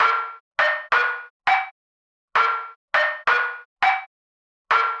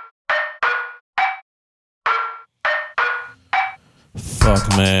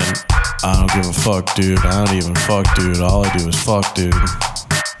Fuck, man. I don't give a fuck, dude. I don't even fuck, dude. All I do is fuck, dude.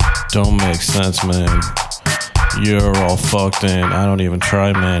 Don't make sense, man. You're all fucked in. I don't even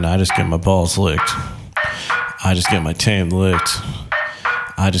try, man. I just get my balls licked. I just get my taint licked.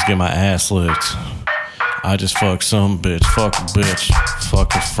 I just get my ass licked. I just fuck some bitch. Fuck a bitch.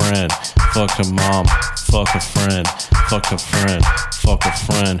 Fuck a friend. Fuck a mom. Fuck a friend. Fuck a friend. Fuck a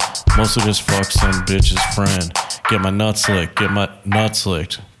friend. Mostly just fuck some bitch's friend. Get my nuts licked. Get my nuts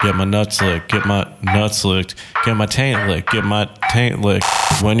licked. Get my nuts licked. Get my nuts licked. Get my taint licked. Get my taint licked.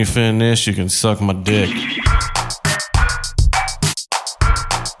 When you finish, you can suck my dick.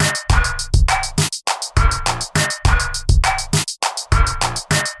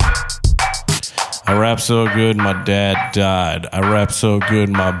 I rap so good my dad died. I rap so good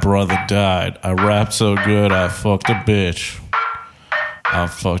my brother died. I rap so good I fucked a bitch. I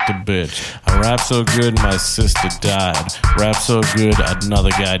fucked a bitch. I rap so good my sister died. Rap so good another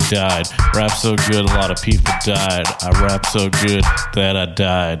guy died. Rap so good a lot of people died. I rap so good that I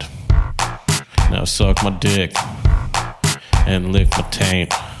died. Now suck my dick and lick my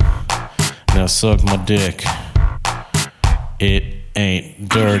taint. Now suck my dick. It ain't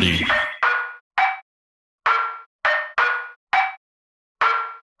dirty.